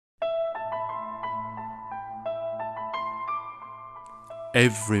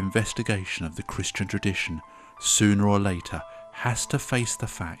Every investigation of the Christian tradition, sooner or later, has to face the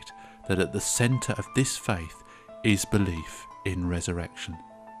fact that at the centre of this faith is belief in resurrection.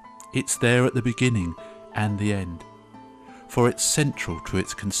 It's there at the beginning and the end, for it's central to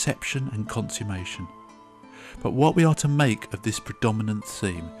its conception and consummation. But what we are to make of this predominant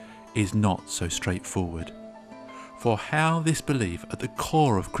theme is not so straightforward. For how this belief at the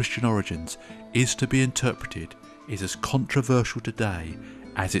core of Christian origins is to be interpreted is as controversial today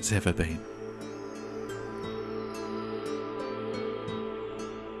as it's ever been.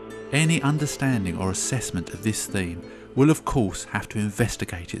 Any understanding or assessment of this theme will of course have to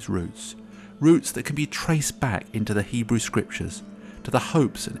investigate its roots that can be traced back into the Hebrew scriptures, to the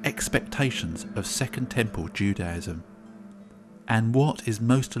hopes and expectations of Second Temple Judaism. And what is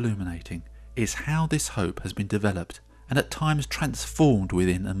most illuminating is how this hope has been developed and at times transformed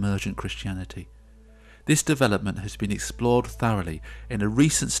within emergent Christianity. This development has been explored thoroughly in a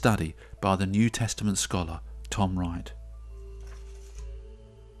recent study by the New Testament scholar Tom Wright.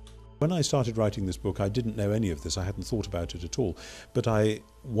 When I started writing this book, I didn't know any of this. I hadn't thought about it at all. But I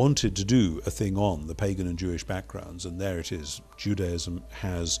wanted to do a thing on the pagan and Jewish backgrounds, and there it is. Judaism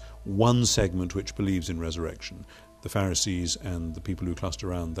has one segment which believes in resurrection, the Pharisees and the people who cluster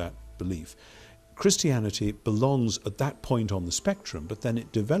around that belief. Christianity belongs at that point on the spectrum, but then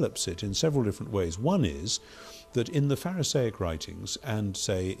it develops it in several different ways. One is that in the Pharisaic writings, and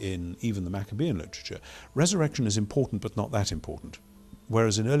say in even the Maccabean literature, resurrection is important but not that important.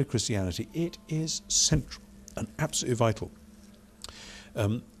 Whereas in early Christianity, it is central and absolutely vital.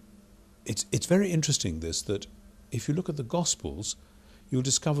 It's very interesting that if you look at the Gospels, you'll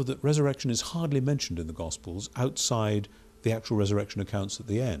discover that resurrection is hardly mentioned in the Gospels outside the actual resurrection accounts at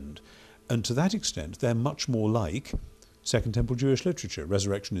the end. And to that extent, they're much more like Second Temple Jewish literature.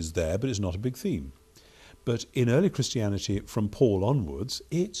 Resurrection is there, but it's not a big theme. But in early Christianity, from Paul onwards,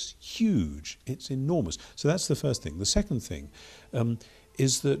 it's huge, it's enormous. So that's the first thing. The second thing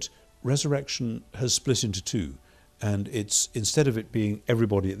is that resurrection has split into two. And it's, instead of it being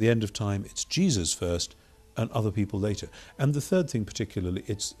everybody at the end of time, it's Jesus first and other people later. And the third thing particularly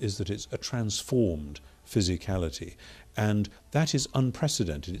is that it's a transformed physicality. And that is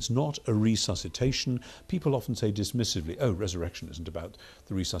unprecedented. It's not a resuscitation. People often say dismissively, oh, resurrection isn't about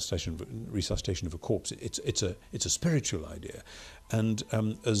the resuscitation of a corpse. It's a spiritual idea. And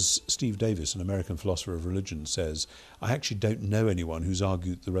as Steve Davis, an American philosopher of religion, says, I actually don't know anyone who's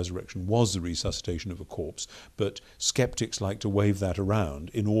argued the resurrection was the resuscitation of a corpse, but skeptics like to wave that around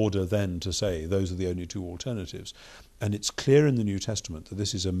in order then to say those are the only two alternatives. And it's clear in the New Testament that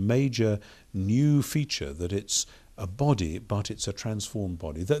this is a major new feature, that it's a body, but it's a transformed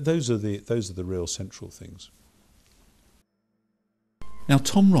body. Those are the real central things. Now,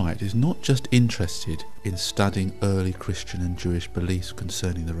 Tom Wright is not just interested in studying early Christian and Jewish beliefs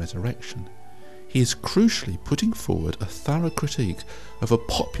concerning the resurrection. He is crucially putting forward a thorough critique of a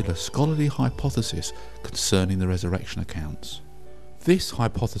popular scholarly hypothesis concerning the resurrection accounts. This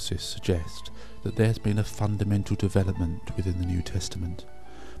hypothesis suggests that there's been a fundamental development within the New Testament,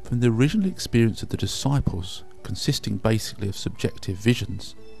 from the original experience of the disciples, consisting basically of subjective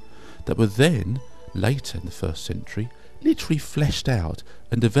visions, that were then, later in the first century, literally fleshed out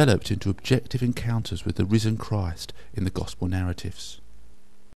and developed into objective encounters with the risen Christ in the Gospel narratives.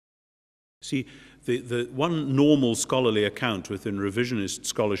 See, the one normal scholarly account within revisionist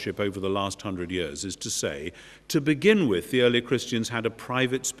scholarship over the last 100 years is to say, to begin with, the early Christians had a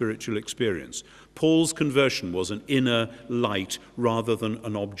private spiritual experience. Paul's conversion was an inner light rather than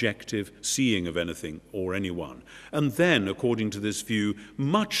an objective seeing of anything or anyone. And then, according to this view,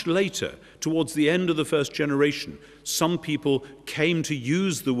 much later, towards the end of the first generation, some people came to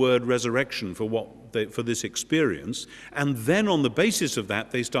use the word resurrection for this experience, and then on the basis of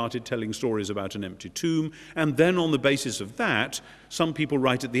that they started telling stories about an empty tomb, and then on the basis of that some people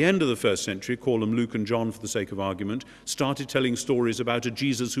right at the end of the first century, call them Luke and John for the sake of argument, started telling stories about a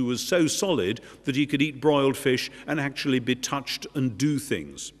Jesus who was so solid that he could eat broiled fish and actually be touched and do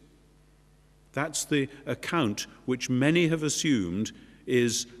things. That's the account which many have assumed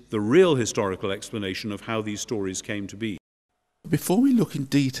is the real historical explanation of how these stories came to be. Before we look in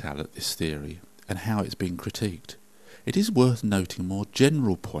detail at this theory and how it's been critiqued, it is worth noting a more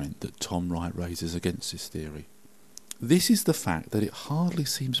general point that Tom Wright raises against this theory. This is the fact that it hardly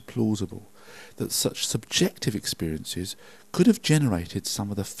seems plausible that such subjective experiences could have generated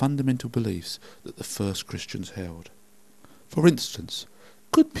some of the fundamental beliefs that the first Christians held. For instance,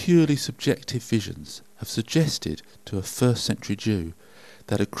 could purely subjective visions have suggested to a first century Jew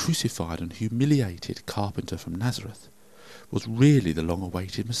that a crucified and humiliated carpenter from Nazareth was really the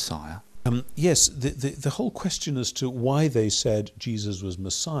long-awaited Messiah Yes, the whole question as to why they said Jesus was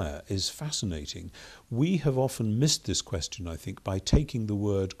Messiah is fascinating. We have often missed this question, I think, by taking the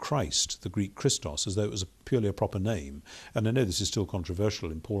word Christ, the Greek Christos, as though it was purely a proper name. And I know this is still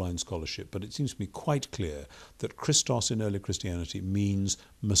controversial in Pauline scholarship, but it seems to me quite clear that Christos in early Christianity means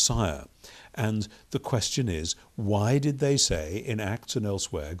Messiah. And the question is, why did they say in Acts and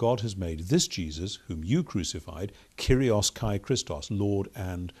elsewhere, God has made this Jesus, whom you crucified, Kyrios Kai Christos, Lord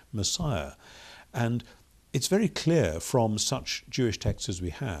and Messiah? And it's very clear from such Jewish texts as we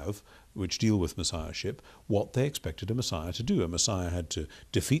have, which deal with messiahship, what they expected a Messiah to do. A Messiah had to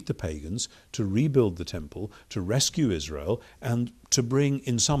defeat the pagans, to rebuild the temple, to rescue Israel, and to bring,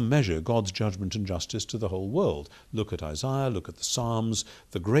 in some measure, God's judgment and justice to the whole world. Look at Isaiah, look at the Psalms.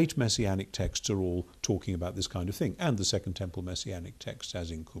 The great messianic texts are all talking about this kind of thing, and the Second Temple messianic texts,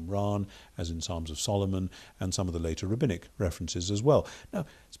 as in Qumran, as in Psalms of Solomon, and some of the later rabbinic references as well. Now,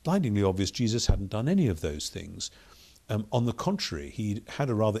 it's blindingly obvious Jesus hadn't done any of those things. On the contrary, he'd had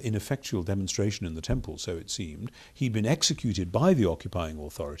a rather ineffectual demonstration in the temple, so it seemed. He'd been executed by the occupying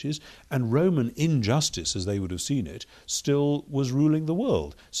authorities, and Roman injustice, as they would have seen it, still was ruling the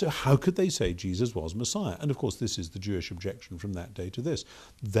world. So how could they say Jesus was Messiah? And of course, this is the Jewish objection from that day to this.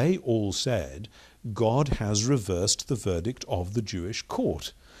 They all said, God has reversed the verdict of the Jewish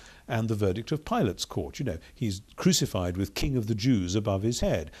court and the verdict of Pilate's court. You know, he's crucified with King of the Jews above his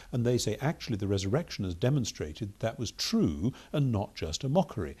head. And they say, actually, the resurrection has demonstrated that was true and not just a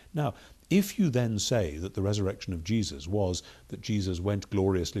mockery. Now, if you then say that the resurrection of Jesus was that Jesus went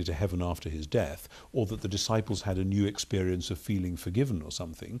gloriously to heaven after his death, or that the disciples had a new experience of feeling forgiven or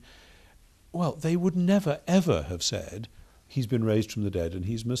something, well, they would never, ever have said, he's been raised from the dead and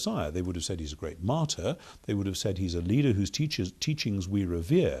he's Messiah. They would have said he's a great martyr. They would have said he's a leader whose teachings we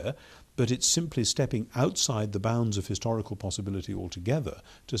revere, but it's simply stepping outside the bounds of historical possibility altogether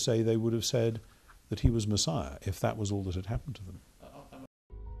to say they would have said that he was Messiah if that was all that had happened to them.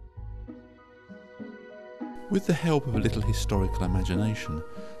 With the help of a little historical imagination,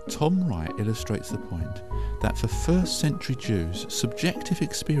 Tom Wright illustrates the point that for first century Jews, subjective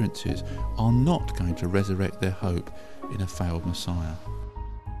experiences are not going to resurrect their hope in a failed Messiah.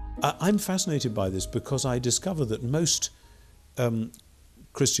 I'm fascinated by this because I discover that most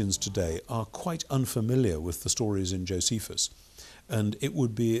Christians today are quite unfamiliar with the stories in Josephus, and it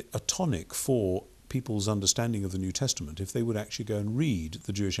would be a tonic for people's understanding of the New Testament if they would actually go and read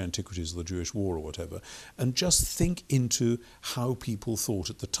the Jewish Antiquities or the Jewish War or whatever, and just think into how people thought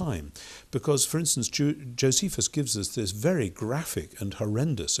at the time. Because, for instance, Josephus gives us this very graphic and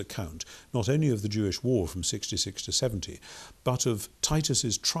horrendous account, not only of the Jewish War from 66 to 70, but of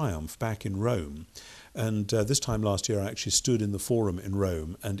Titus's triumph back in Rome. And this time last year I actually stood in the Forum in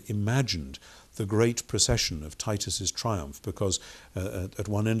Rome and imagined the great procession of Titus's triumph, because at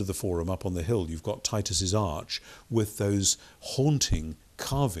one end of the Forum, up on the hill, you've got Titus's arch with those haunting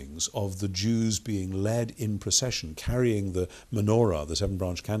carvings of the Jews being led in procession, carrying the menorah, the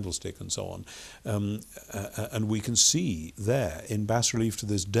seven-branch candlestick, and so on. And we can see there, in bas-relief to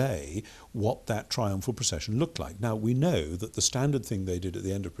this day, what that triumphal procession looked like. Now, we know that the standard thing they did at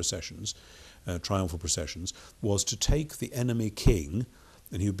the end of processions, triumphal processions, was to take the enemy king,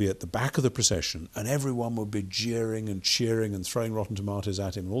 and he would be at the back of the procession, and everyone would be jeering and cheering and throwing rotten tomatoes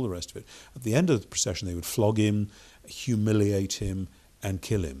at him and all the rest of it. At the end of the procession, they would flog him, humiliate him, and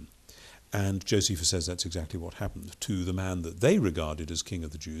kill him. And Josephus says that's exactly what happened to the man that they regarded as king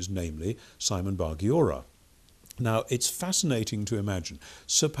of the Jews, namely Simon Bar Giora. Now, it's fascinating to imagine,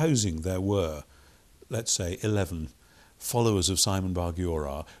 supposing there were, let's say, 11 followers of Simon Bar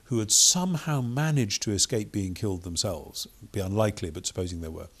Giora who had somehow managed to escape being killed themselves. It'd be unlikely, but supposing there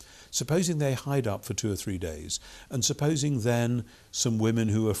were. Supposing they hide up for 2 or 3 days, and supposing then some women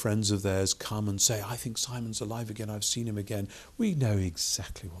who are friends of theirs come and say, I think Simon's alive again, I've seen him again. We know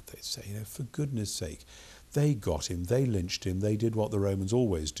exactly what they'd say. You know, for goodness sake, they got him, they lynched him, they did what the Romans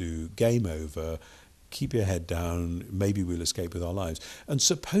always do, game over, keep your head down, maybe we'll escape with our lives. And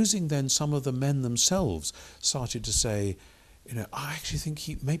supposing then some of the men themselves started to say, you know, I actually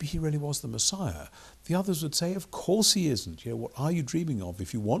think maybe he really was the Messiah. The others would say, of course he isn't. You know, what are you dreaming of?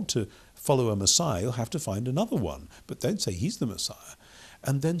 If you want to follow a Messiah, you'll have to find another one. But don't say he's the Messiah.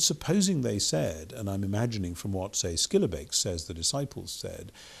 And then supposing they said, and I'm imagining from what, say, Skilabake says the disciples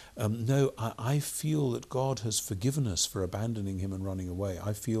said, no, I feel that God has forgiven us for abandoning him and running away.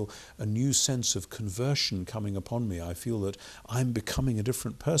 I feel a new sense of conversion coming upon me. I feel that I'm becoming a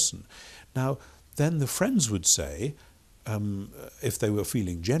different person. Now, then the friends would say, if they were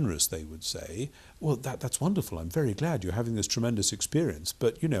feeling generous, they would say, well, that's wonderful. I'm very glad you're having this tremendous experience.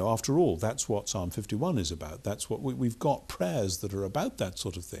 But, after all, that's what Psalm 51 is about. That's what we've got prayers that are about that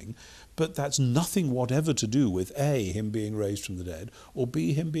sort of thing. But that's nothing whatever to do with A, him being raised from the dead, or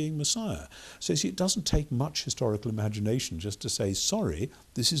B, him being Messiah. So, you see, it doesn't take much historical imagination just to say, sorry,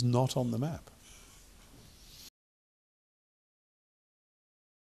 this is not on the map.